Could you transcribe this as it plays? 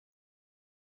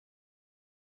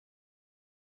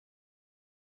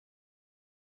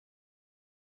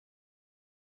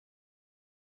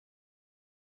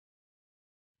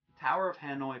Tower of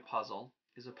Hanoi Puzzle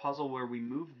is a puzzle where we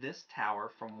move this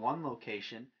tower from one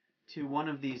location to one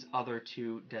of these other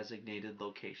two designated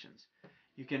locations.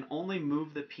 You can only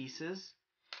move the pieces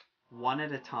one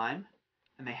at a time,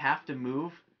 and they have to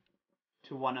move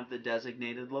to one of the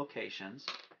designated locations.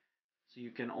 So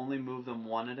you can only move them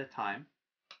one at a time.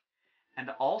 And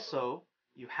also,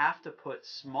 you have to put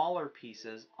smaller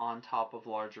pieces on top of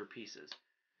larger pieces.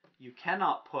 You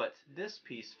cannot put this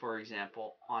piece, for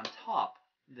example, on top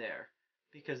there,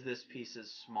 because this piece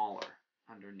is smaller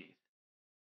underneath.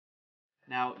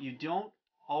 Now, you don't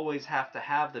always have to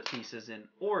have the pieces in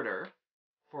order.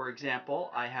 For example,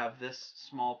 I have this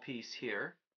small piece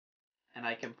here, and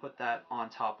I can put that on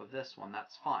top of this one.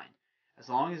 That's fine. As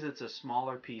long as it's a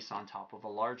smaller piece on top of a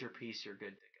larger piece, you're good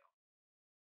to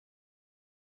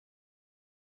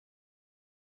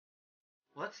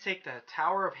go. Let's take the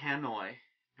Tower of Hanoi,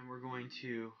 and we're going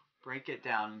to break it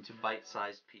down into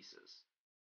bite-sized pieces.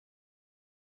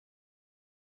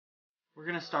 We're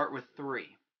going to start with 3.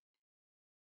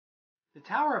 The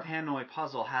Tower of Hanoi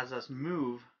puzzle has us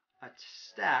move a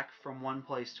stack from one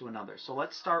place to another. So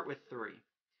let's start with 3.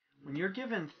 When you're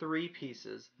given 3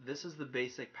 pieces, this is the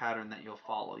basic pattern that you'll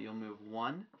follow. You'll move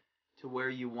 1 to where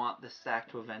you want the stack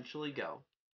to eventually go.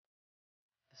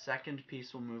 The second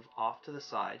piece will move off to the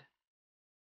side.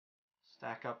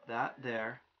 Stack up that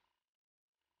there.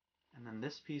 And then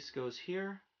this piece goes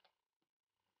here.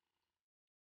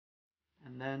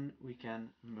 And then we can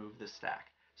move the stack.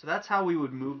 So that's how we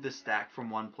would move the stack from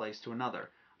one place to another.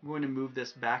 I'm going to move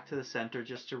this back to the center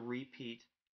just to repeat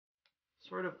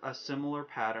sort of a similar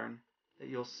pattern that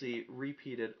you'll see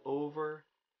repeated over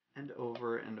and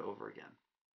over and over again.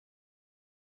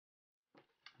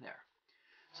 There.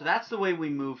 So that's the way we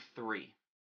move 3.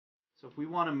 So if we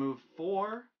want to move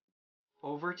 4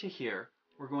 over to here,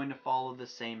 we're going to follow the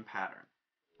same pattern.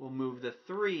 We'll move the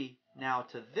 3 now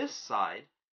to this side,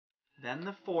 then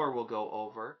the 4 will go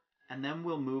over, and then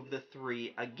we'll move the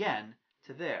 3 again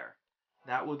to there.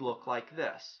 That would look like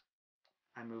this.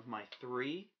 I move my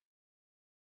 3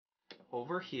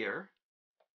 over here,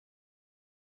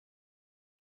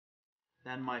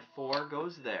 then my 4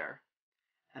 goes there,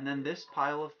 and then this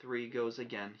pile of 3 goes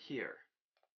again here.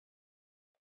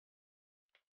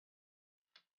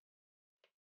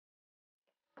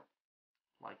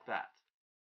 Like that.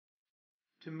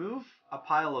 To move a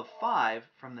pile of 5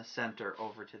 from the center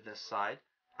over to this side,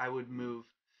 I would move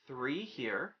 3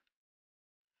 here,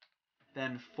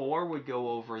 then 4 would go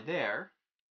over there,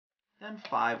 then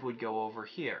 5 would go over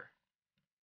here.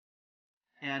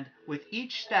 And with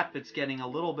each step, it's getting a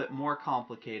little bit more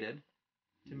complicated.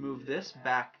 To move this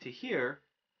back to here,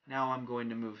 now I'm going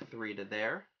to move 3 to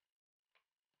there,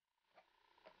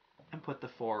 and put the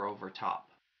 4 over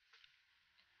top.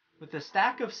 With a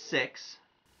stack of 6,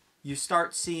 you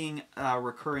start seeing a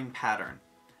recurring pattern.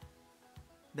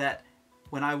 That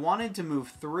when I wanted to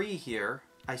move 3 here,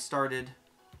 I started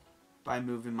by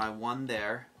moving my 1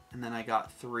 there, and then I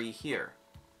got 3 here.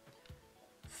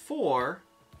 4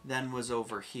 then was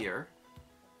over here,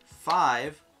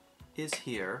 5 is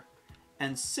here,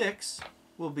 and 6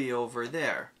 will be over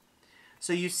there.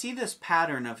 So you see this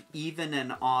pattern of even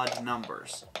and odd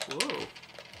numbers. Whoa.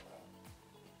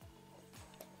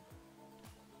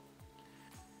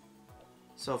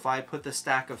 So if I put the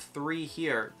stack of 3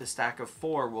 here, the stack of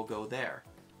 4 will go there.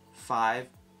 5,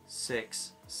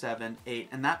 6, 7, 8,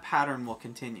 and that pattern will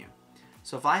continue.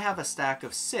 So if I have a stack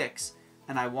of 6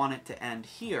 and I want it to end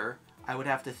here, I would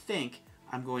have to think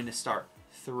I'm going to start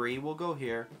 3 will go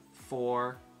here,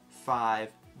 4,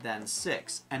 5, then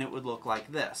 6, and it would look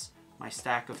like this. My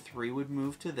stack of 3 would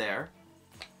move to there,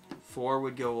 4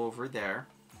 would go over there,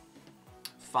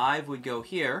 5 would go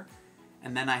here,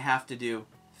 and then I have to do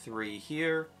 3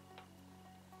 here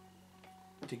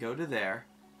to go to there,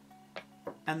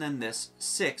 and then this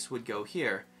 6 would go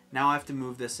here. Now I have to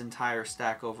move this entire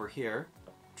stack over here,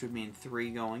 which would mean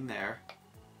 3 going there,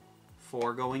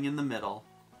 4 going in the middle,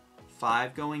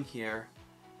 5 going here,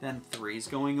 then 3's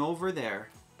going over there,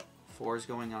 4's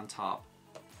going on top,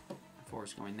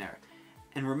 4's going there.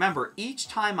 And remember, each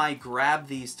time I grab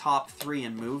these top 3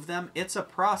 and move them, it's a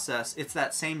process. It's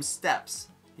that same steps,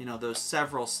 you know, those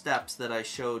several steps that I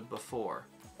showed before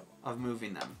of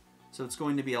moving them. So it's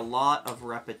going to be a lot of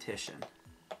repetition.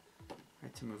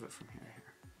 Right, to move it from here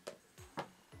to here.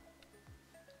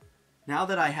 Now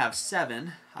that I have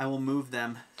 7, I will move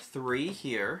them 3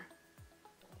 here,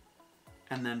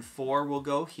 and then 4 will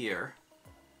go here,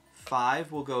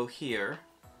 5 will go here,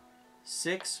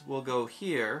 6 will go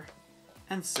here,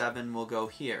 and 7 will go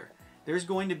here. There's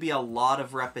going to be a lot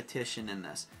of repetition in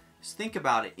this. Just think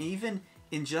about it. Even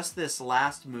in just this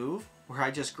last move, where I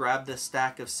just grabbed this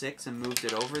stack of 6 and moved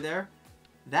it over there,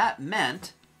 that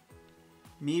meant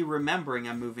me remembering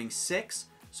I'm moving 6,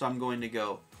 so I'm going to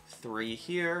go 3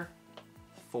 here,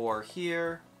 4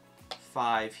 here,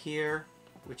 5 here,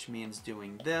 which means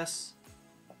doing this,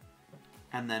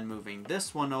 and then moving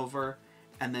this one over,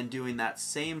 and then doing that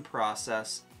same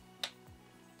process.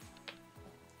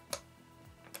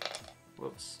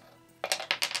 Whoops.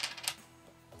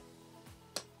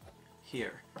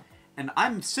 Here. And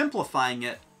I'm simplifying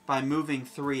it by moving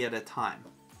 3 at a time.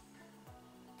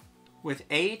 With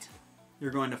 8,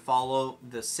 you're going to follow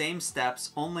the same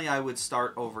steps, only I would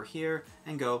start over here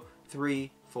and go 3,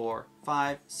 4,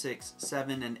 5, 6,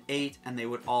 7, and 8, and they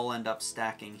would all end up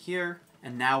stacking here.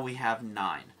 And now we have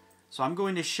 9. So I'm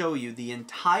going to show you the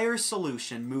entire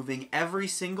solution, moving every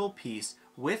single piece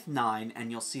with 9, and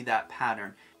you'll see that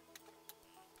pattern.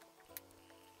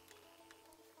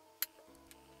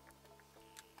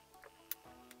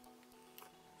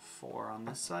 Four on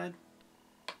this side,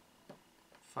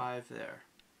 5 there.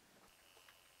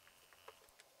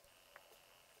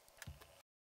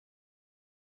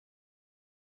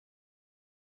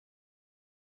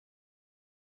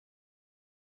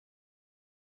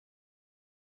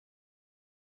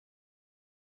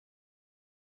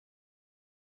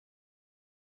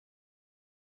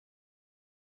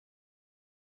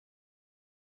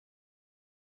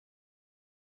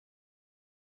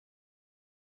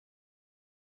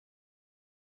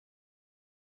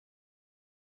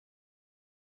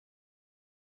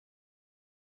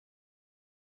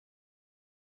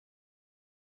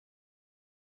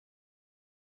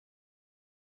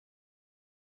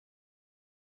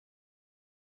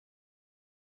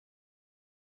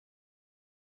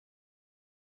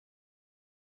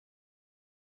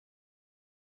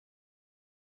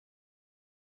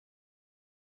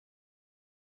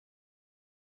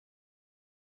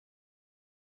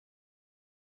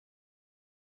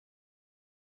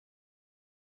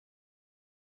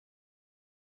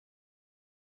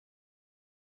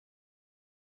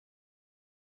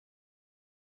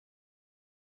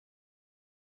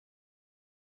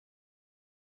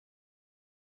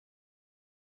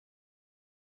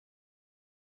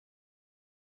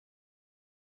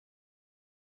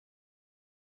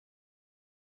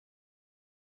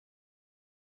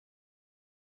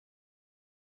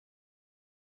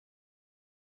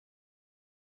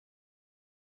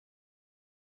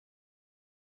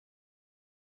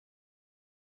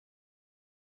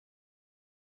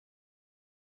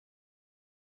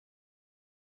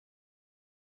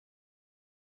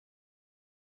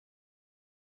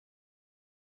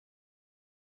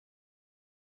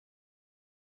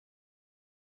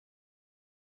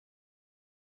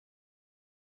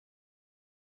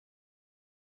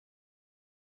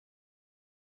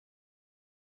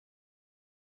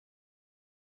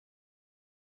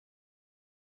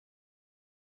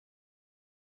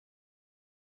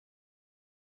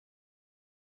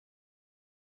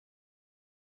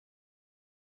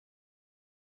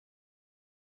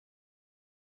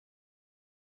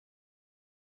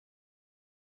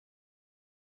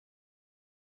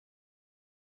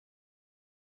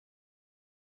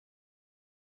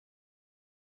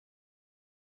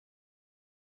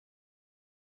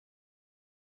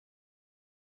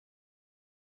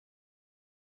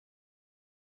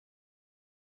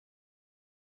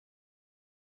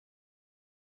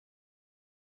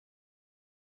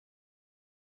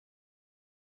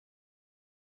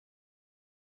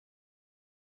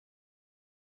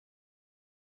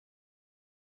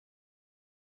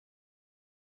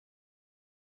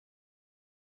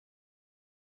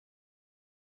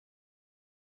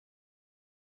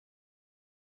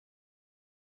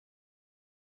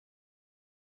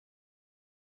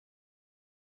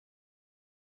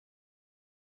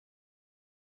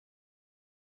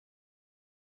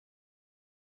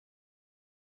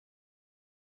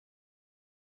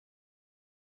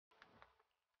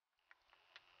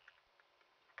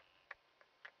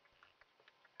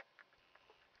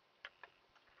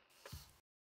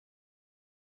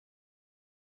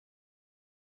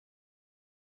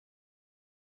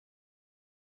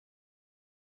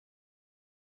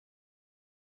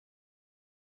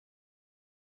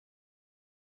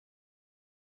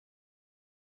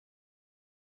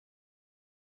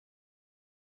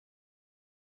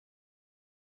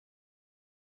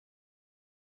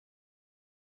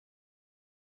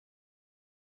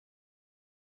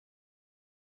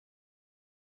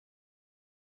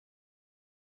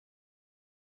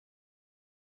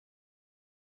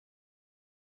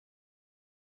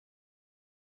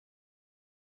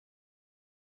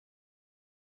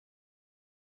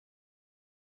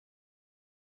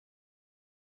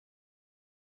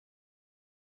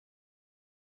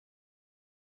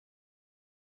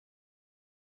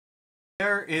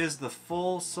 There is the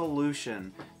full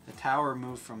solution. The tower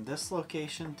moved from this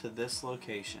location to this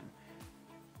location.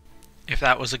 If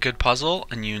that was a good puzzle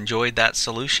and you enjoyed that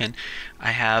solution, I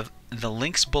have the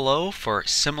links below for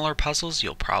similar puzzles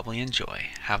you'll probably enjoy.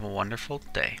 Have a wonderful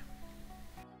day.